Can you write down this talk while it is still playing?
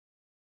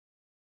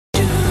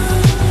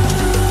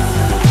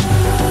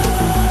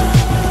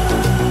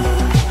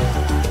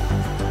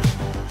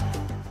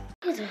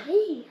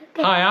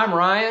Hi, I'm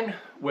Ryan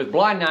with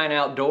Blind Nine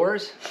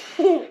Outdoors,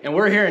 and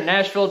we're here in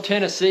Nashville,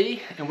 Tennessee,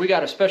 and we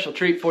got a special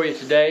treat for you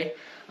today.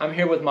 I'm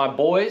here with my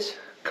boys,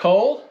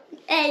 Cole,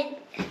 and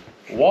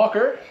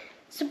Walker,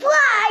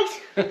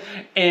 supplies,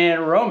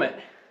 and Roman.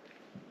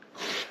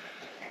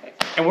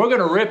 And we're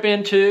gonna rip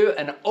into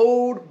an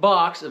old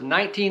box of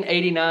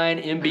 1989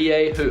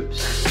 NBA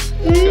hoops.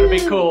 It's gonna be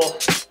cool.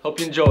 Hope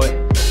you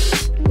enjoy.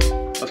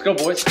 Let's go,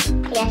 boys.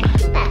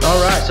 Yeah.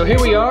 All right, so here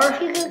we are.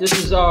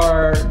 This is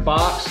our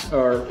box,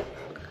 or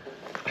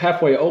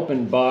halfway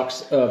open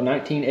box of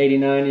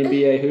 1989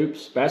 NBA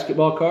hoops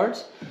basketball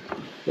cards.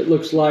 It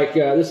looks like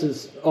this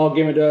is all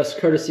given to us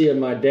courtesy of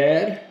my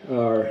dad,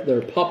 or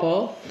their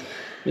papa,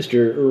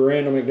 Mr.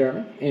 Randall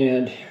McDermott.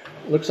 And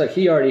it looks like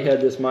he already had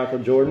this Michael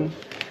Jordan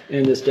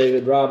and this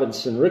David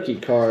Robinson rookie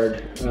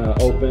card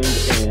opened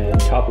and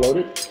top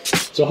loaded.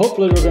 So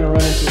hopefully we're gonna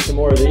run into some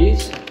more of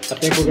these. I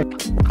think we're gonna...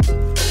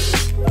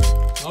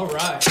 All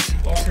right,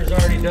 Walker's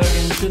already dug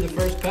into the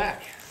first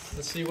pack.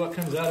 Let's see what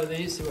comes out of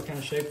these, see what kind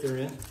of shape they're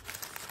in.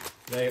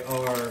 They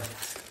are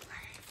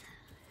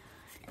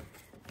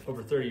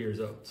over 30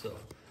 years old, so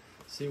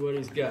see what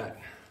he's got.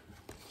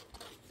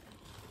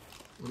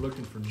 We're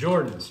looking for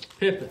Jordans,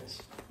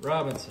 Pippins,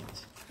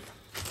 Robinsons.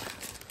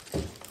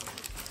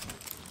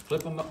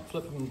 Flip them up,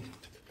 flip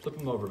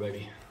them over,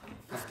 baby.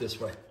 Not this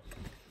way.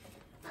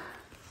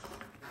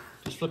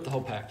 Just flip the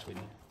whole pack,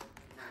 sweetie.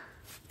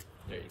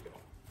 There you go.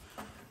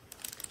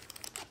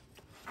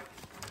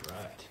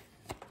 Right.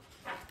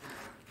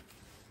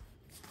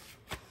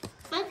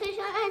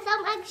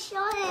 Max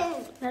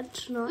Jordan.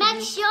 That's not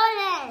Max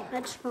Jordan.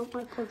 That's not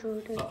Michael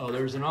Jordan. Uh-oh,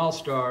 there's an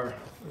all-star.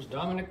 There's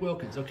Dominic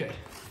Wilkins. Okay,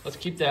 let's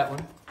keep that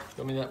one.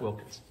 Show me that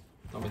Wilkins.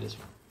 Show me this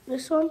one.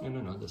 This one?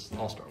 No, this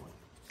all-star one.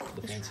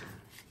 The fancy one.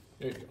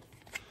 There you go.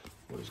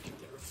 We'll just keep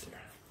that right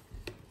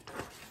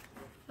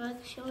there.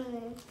 Max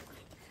Jordan.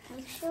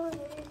 Max Jordan.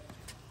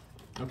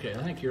 Okay,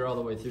 I think you're all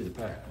the way through the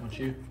pack, don't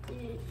you?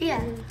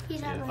 Yeah,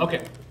 he's not. Yeah.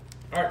 Okay.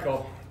 All right,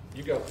 Cole.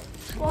 You go.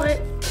 What?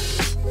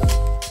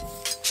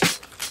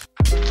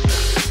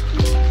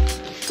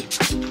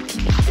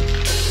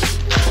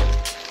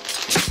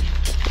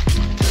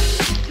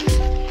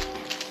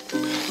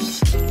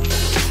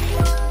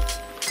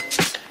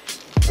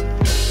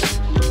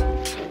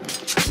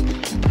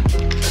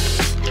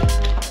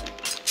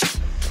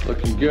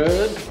 Looking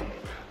good.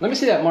 Let me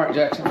see that Mark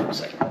Jackson for a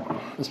second.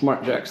 This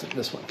Mark Jackson,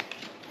 this one.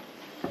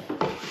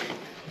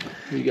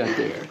 Who you got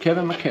there?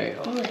 Kevin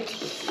McHale.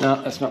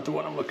 No, that's not the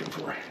one I'm looking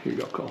for. Here you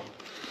go, Cole.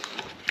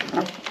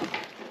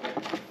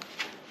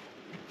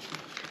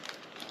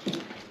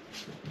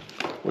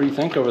 What do you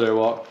think over there,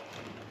 Walt?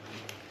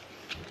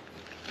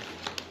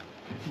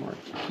 Mark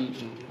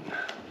Keaton.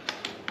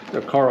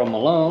 Got Karl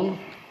Malone.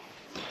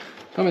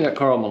 Tell me that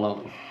Karl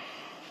Malone.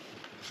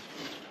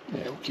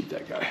 Yeah, we'll keep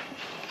that guy.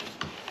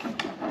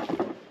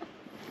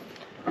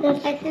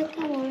 I think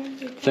I wanted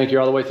to. Think you're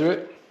all the way through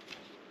it?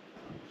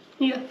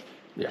 Yeah.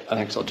 Yeah, I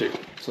think so too.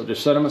 So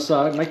just set them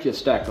aside, make you a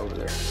stack over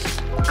there.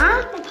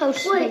 I'm supposed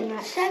to wait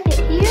that second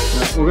here.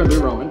 No, we're gonna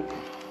do Roman.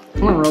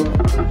 Come on, Roman.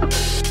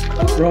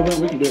 Roman,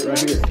 we can do it right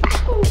here.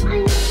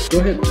 Go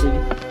ahead,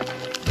 sweetie.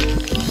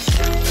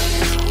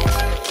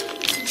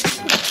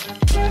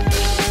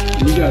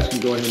 You guys can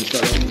go ahead and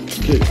start opening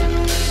too.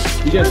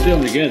 You guys do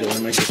them together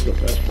and make this go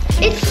faster.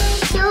 It's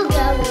still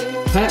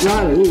going. Pat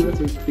Riley, ooh, that's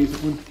a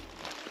decent one.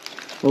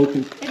 Old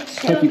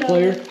Kentucky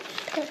player.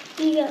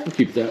 Yeah. We'll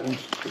keep that one.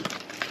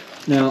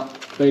 Now,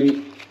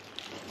 baby,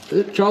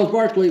 Charles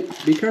Barkley,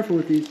 be careful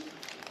with these.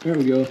 There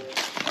we go.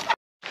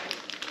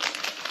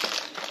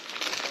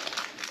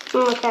 I'm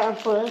look at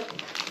it for it.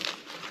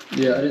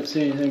 Yeah, I didn't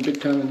see anything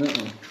big time in that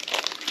one.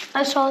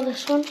 I saw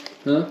this one.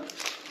 Huh?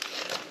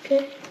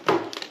 Okay.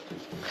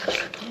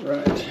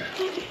 Right.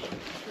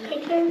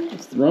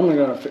 Roman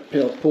got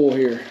a pull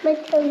here. My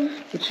turn.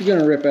 What you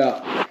gonna rip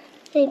out?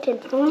 My turn.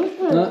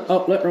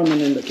 Oh, let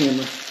Roman in the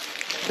camera.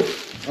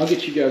 I'll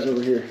get you guys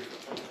over here.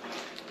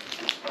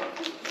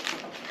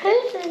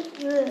 Whose is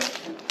this?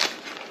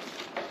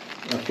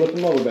 Now flip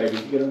them over, baby.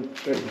 Get them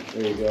straight.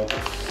 There you go.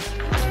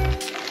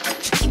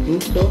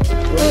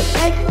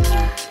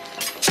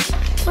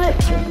 What?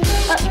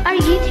 Are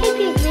you taking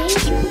me?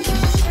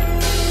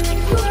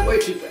 Way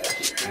too fast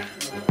here.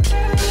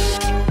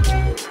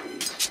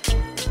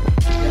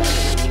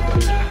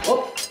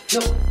 Oh,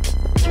 no.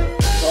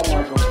 Oh,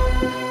 Michael.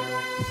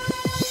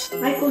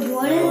 Michael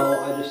Jordan? Oh,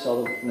 I just saw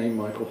the name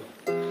Michael.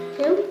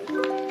 Him?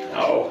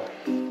 Oh.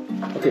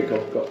 Okay, go.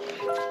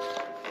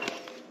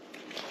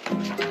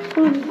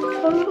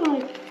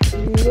 Like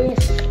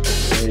this.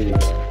 There you go.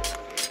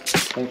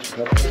 Thanks for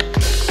helping.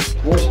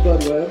 More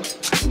stud webs.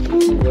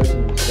 Webs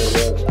and stud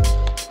webs.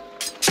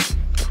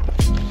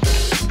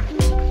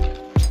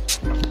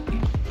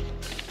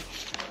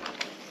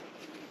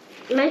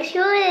 Max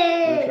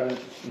Jordan. Okay.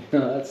 No,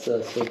 that's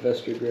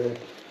Sylvester Gray.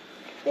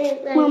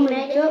 Mama,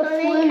 Max don't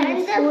Jordan flip kind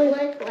it. of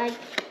look like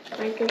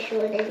Michael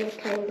Jordan is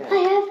kind of. I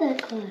have that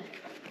color.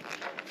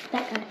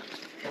 That guy.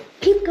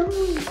 Keep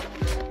going.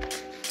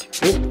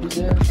 Oh, who's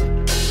that?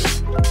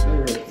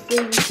 There it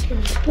is.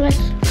 Let's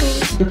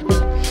go.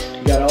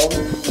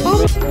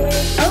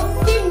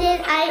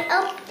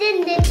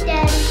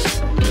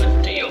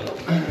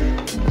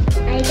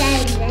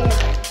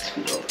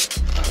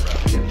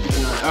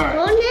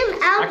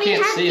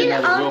 see get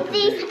another all Wilper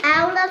these big.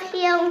 out of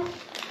here.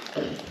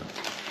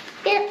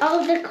 Get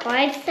all the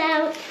cards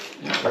out.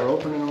 Yeah, we're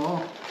opening them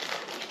all.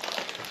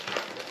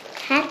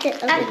 Have to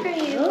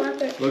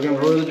open it. Looking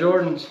for the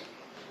Jordans.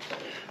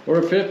 Or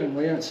a Pippen.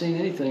 We haven't seen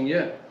anything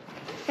yet.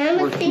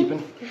 Worth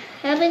keeping.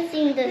 Haven't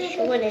seen the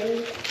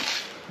Jordans.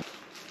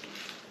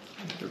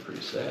 They're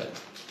pretty sad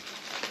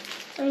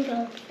I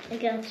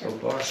got so some.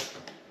 far.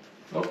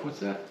 Oh, what's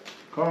that?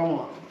 Carl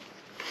Malone.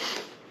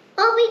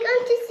 Are we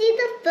going to see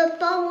the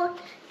football one?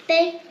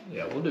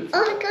 Yeah, we'll do.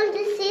 Are we going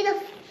to see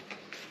the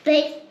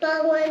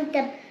baseball one?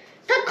 The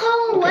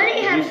Cole Okay, already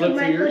did you has flip some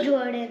through Michael yours?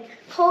 Jordan.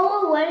 Cole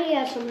already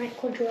has some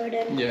Michael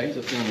Jordan. Yeah, he's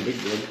up there in the big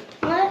boy.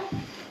 What?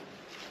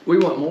 We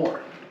want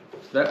more.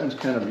 That one's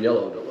kind of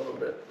yellowed a little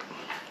bit.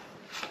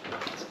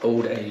 It's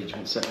old age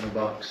when set in a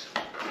box.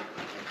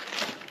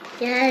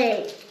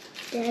 Daddy,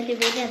 we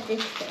got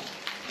this thing.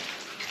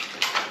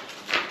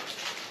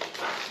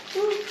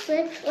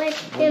 Looks like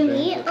to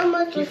me, it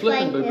almost Keep looks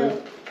like flipping, him.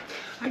 boo-boo.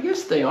 I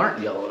guess they aren't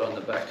yellowed on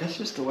the back. That's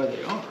just the way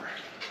they are.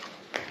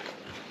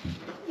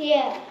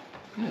 Yeah.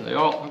 Yeah, they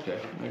all. Okay,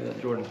 maybe that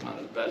Jordan's not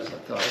as bad as I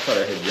thought. I thought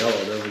I had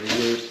yellowed over the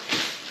years.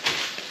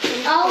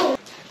 Oh.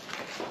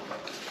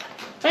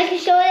 Michael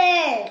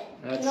Jordan.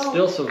 That's No,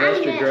 still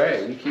Sylvester I'm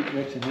Gray. We keep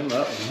mixing him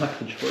up with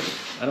Michael Jordan.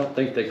 I don't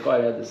think they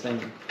quite had the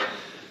same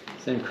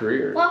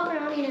career. Walk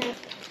around here.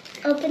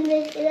 Open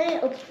this. Did I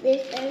open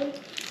this thing?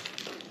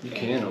 You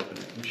can open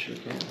it. You sure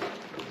can.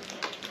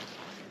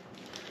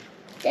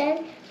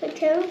 Dad,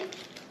 tell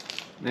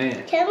Man.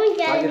 me, I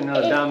Dad, get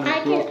another if Dominic I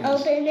can Wilkins.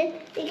 open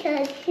it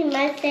because he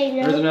might say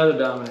There's no. another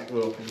Dominic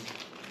Wilkins.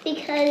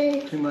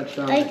 Because Too much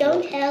I Dominic don't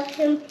Wilkins. have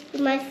him,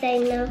 he might say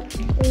no.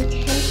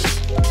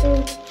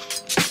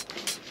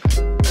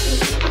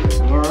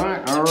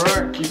 All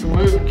right. Keep it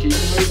moving.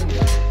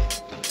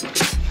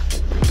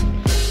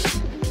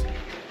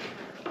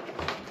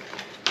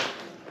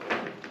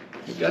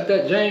 You got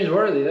that James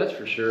Worthy, that's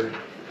for sure.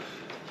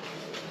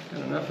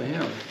 Got enough of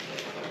him.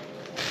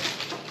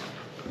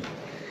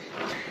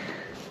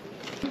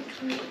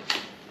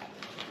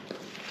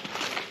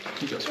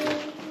 You go, Squirrel.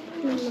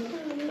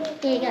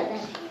 Yeah, you got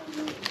that.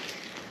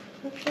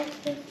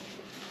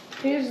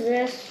 Here's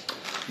this.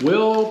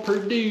 Will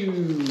Purdue.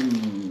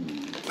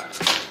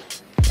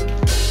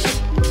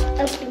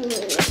 Open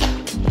it.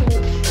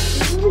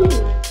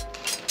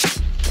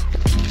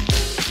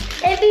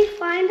 If we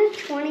find a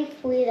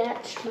 23,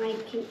 that's my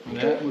key.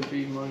 That would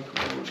be my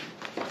code.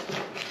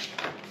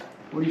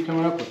 What are you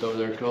coming up with over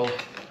there, Cole?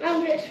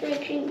 I'm just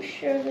making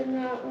sure they're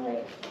not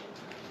like,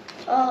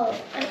 oh,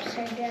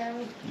 upside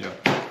down. Yeah.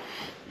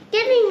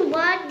 Getting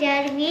what,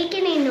 Dad? We're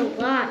getting a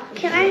lot.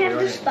 Can I have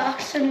this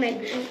box of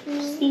like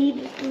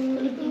seed?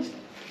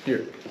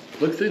 Here,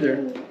 look through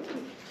there.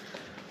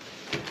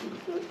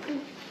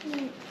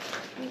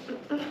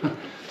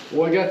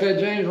 Boy, I got that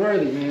James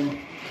Worthy, man.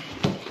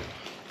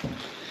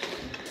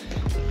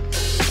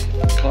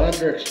 Clyde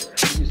Drexler,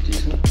 he's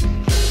decent.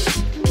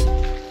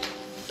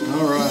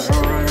 All right.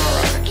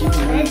 Keep it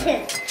moving. That's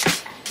it.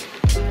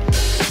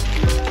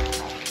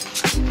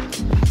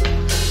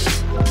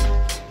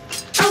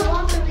 Oh,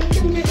 Walker, we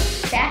can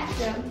just stack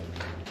them.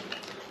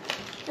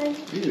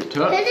 These are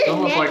tough. Put It's it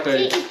almost like next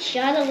they, to each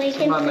other. We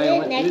can somebody put may have it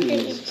went next through to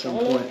these at each some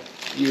other. point,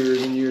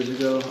 years and years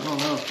ago. I don't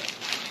know.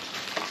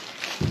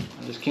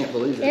 I just can't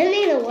believe They it.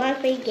 need a lot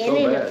for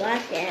getting bad. a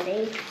lot,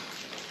 Daddy.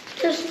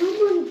 There's no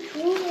one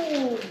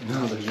true.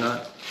 No, there's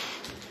not.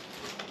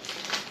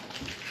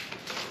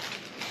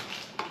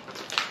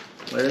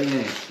 Larry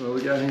Nance. Well,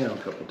 we got him a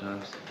couple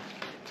times.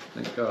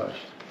 Thank gosh.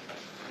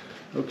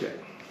 Okay.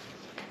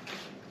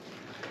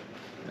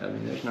 I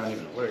mean, there's not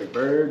even a Larry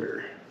Bird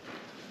or.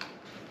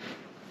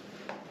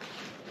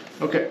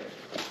 Okay.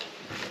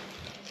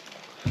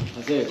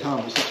 Isaiah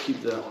Thomas. Let's keep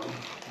that one.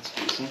 That's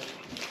decent.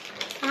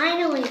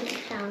 Finally, we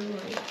found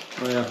one.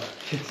 Oh yeah.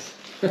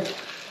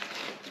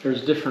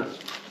 There's different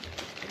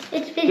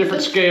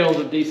It's scales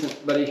of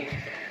decent, buddy.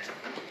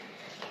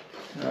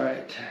 All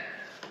right.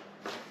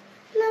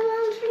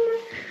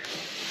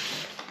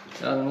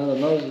 Got another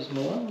Moses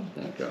Malone.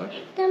 Thank gosh.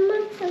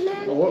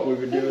 Well, what we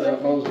would do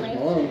without Moses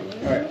Malone.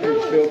 All right,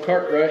 here's Phil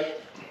Cartwright.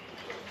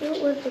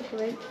 It was a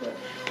great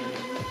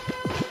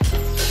one.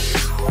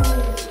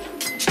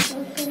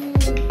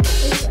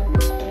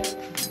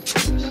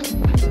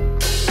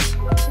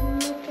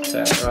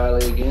 Pat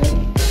Riley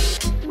again.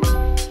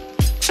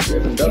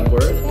 Griffin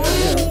Duckworth.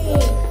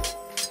 Yeah.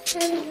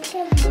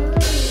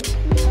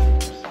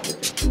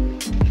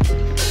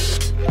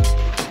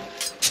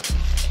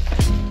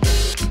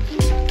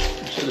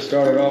 Should have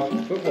started off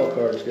with football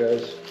cards,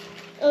 guys.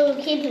 Oh,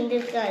 keeping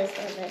this guy's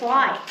seven.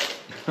 Why?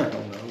 I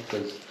don't know,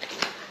 because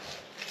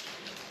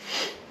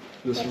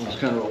this one was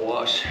kind of a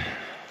wash.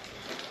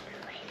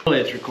 Hopefully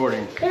it's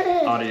recording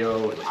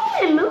audio. Oh,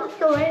 it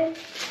moved away.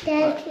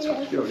 Dad, Just a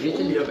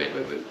little bit.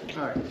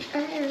 All right.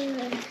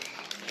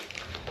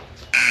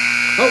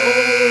 Oh,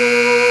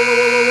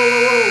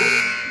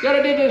 whoa. Got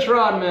a Dennis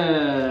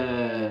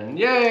Rodman.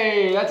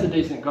 Yay, that's a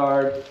decent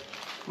card.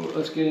 Well,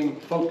 let's get him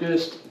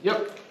focused.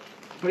 Yep,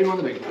 put him on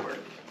the big board.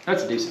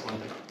 That's a decent one.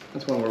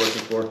 That's one we're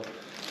looking for.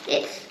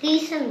 It's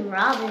decent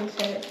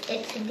Robinson.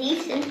 It's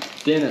decent.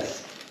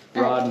 Dennis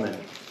Rodman.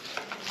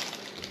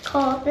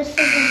 Cole, this is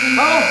a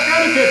Oh,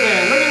 Scottie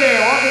Pippen. Look at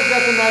there. Walker's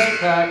got the magic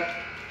pack.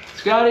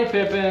 Scottie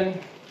Pippen.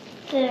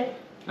 there.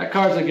 That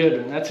card's a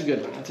good one. That's a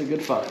good one. That's a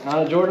good find.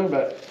 Not a Jordan,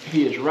 but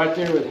he is right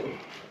there with him.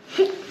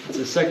 It's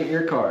his second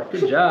year card.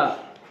 Good job.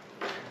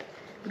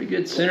 Pretty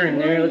good centering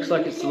there. Looks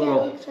like it's a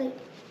little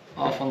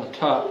off on the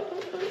top.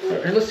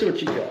 Here, let's see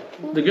what you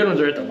got. The good ones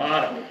are at the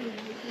bottom.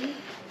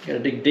 You gotta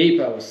dig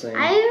deep, I was saying.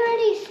 I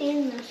already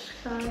seen this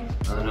card.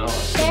 I know.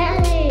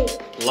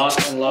 Daddy.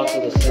 Lots and lots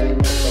of the same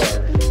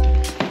card.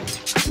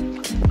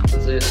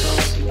 Isaiah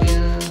Thomas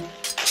again.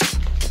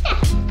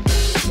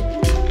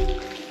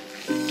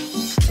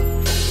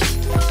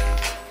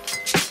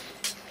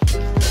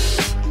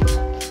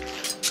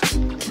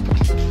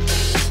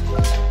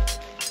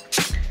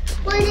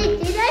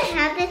 Did I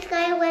have this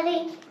guy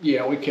already?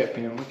 Yeah, we kept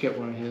him. We kept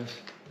one of his.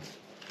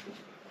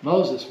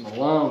 Moses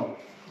Malone.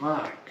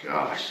 My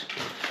gosh.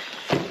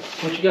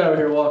 What you got over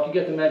here, Walk? You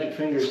got the magic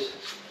fingers.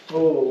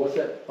 Oh, what's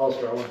that?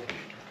 All-Star one.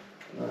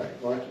 All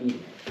right, Mark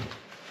Eaton.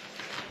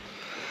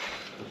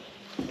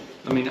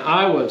 I mean,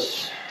 I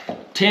was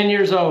 10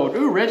 years old.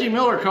 Ooh, Reggie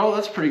Miller, Cole.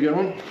 That's a pretty good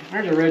one.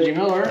 There's a Reggie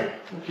Miller.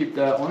 We'll keep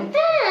that one.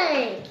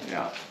 Hey!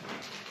 Yeah.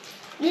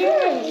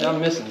 Yay! I'm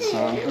missing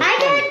some. I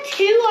got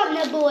 2 on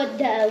the board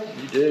though.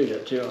 You do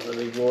got 2 on the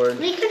big board.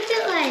 We could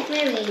do like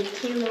maybe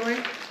 2 more.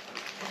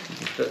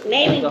 The-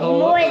 Maybe the whole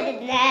more upper-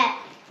 than that.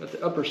 Got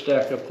the upper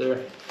stack up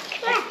there.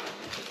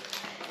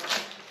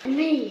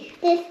 Me.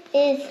 This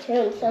is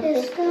him. So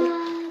this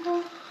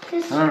guy.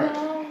 This All right.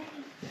 guy.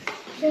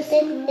 This is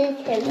him.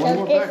 One So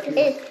more this back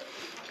here.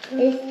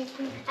 is.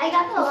 I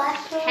got the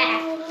last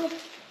one.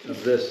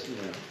 Of this, yeah,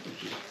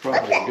 which is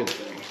probably a good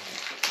thing.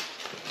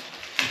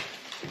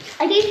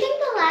 I do think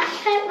the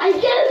last time I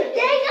do.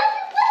 There you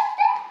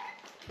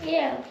go.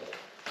 Yeah.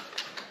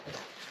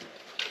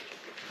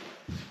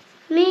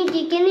 Me,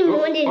 you're getting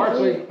more than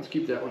Barkley, me. let's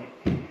keep that one.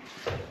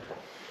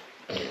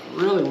 I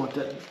really want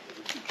that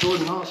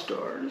Jordan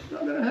All-Star. It's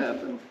not gonna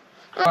happen.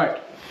 All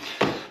right,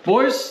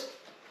 boys,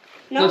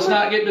 let's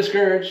not get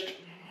discouraged.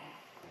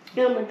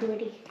 No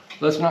majority.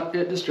 Let's not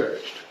get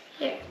discouraged.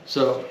 Here.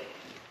 So,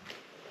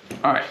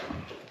 all right.